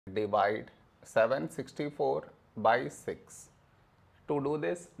divide 764 by 6. To do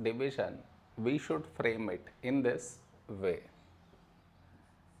this division, we should frame it in this way.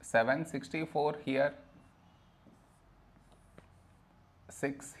 764 here,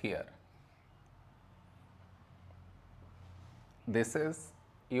 6 here. This is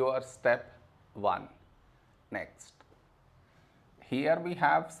your step 1. Next, here we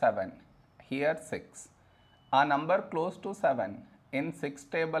have 7, here 6. A number close to 7 in 6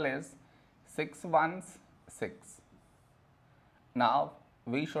 table is 6 ones 6. Now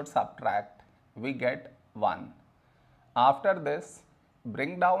we should subtract, we get 1. After this,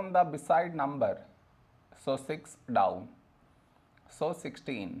 bring down the beside number, so 6 down, so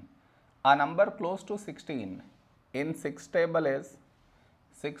 16. A number close to 16 in 6 table is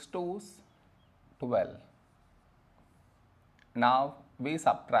 6 twos 12. Now we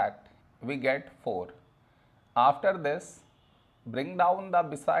subtract, we get 4. After this, bring down the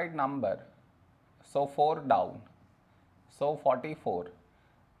beside number, so 4 down, so 44.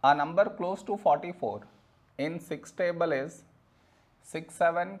 A number close to 44 in 6 table is 6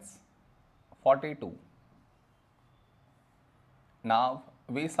 sevens 42. Now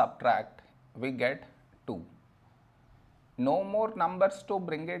we subtract, we get 2. No more numbers to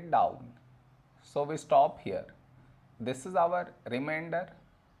bring it down, so we stop here. This is our remainder,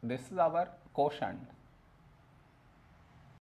 this is our quotient.